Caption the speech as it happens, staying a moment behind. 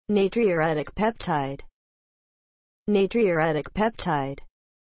Natriuretic peptide. Natriuretic peptide.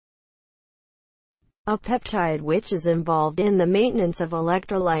 A peptide which is involved in the maintenance of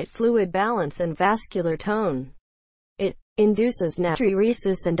electrolyte fluid balance and vascular tone. It induces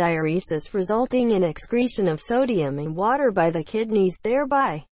natriuresis and diuresis, resulting in excretion of sodium and water by the kidneys,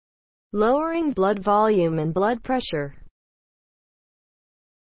 thereby lowering blood volume and blood pressure.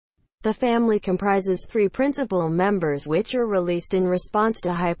 The family comprises 3 principal members which are released in response to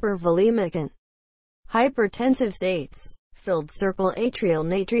hypervolemic and hypertensive states. Filled circle atrial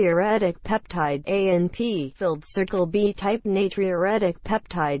natriuretic peptide ANP, filled circle B type natriuretic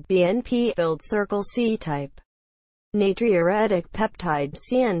peptide BNP, filled circle C type natriuretic peptide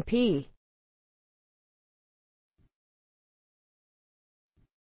CNP.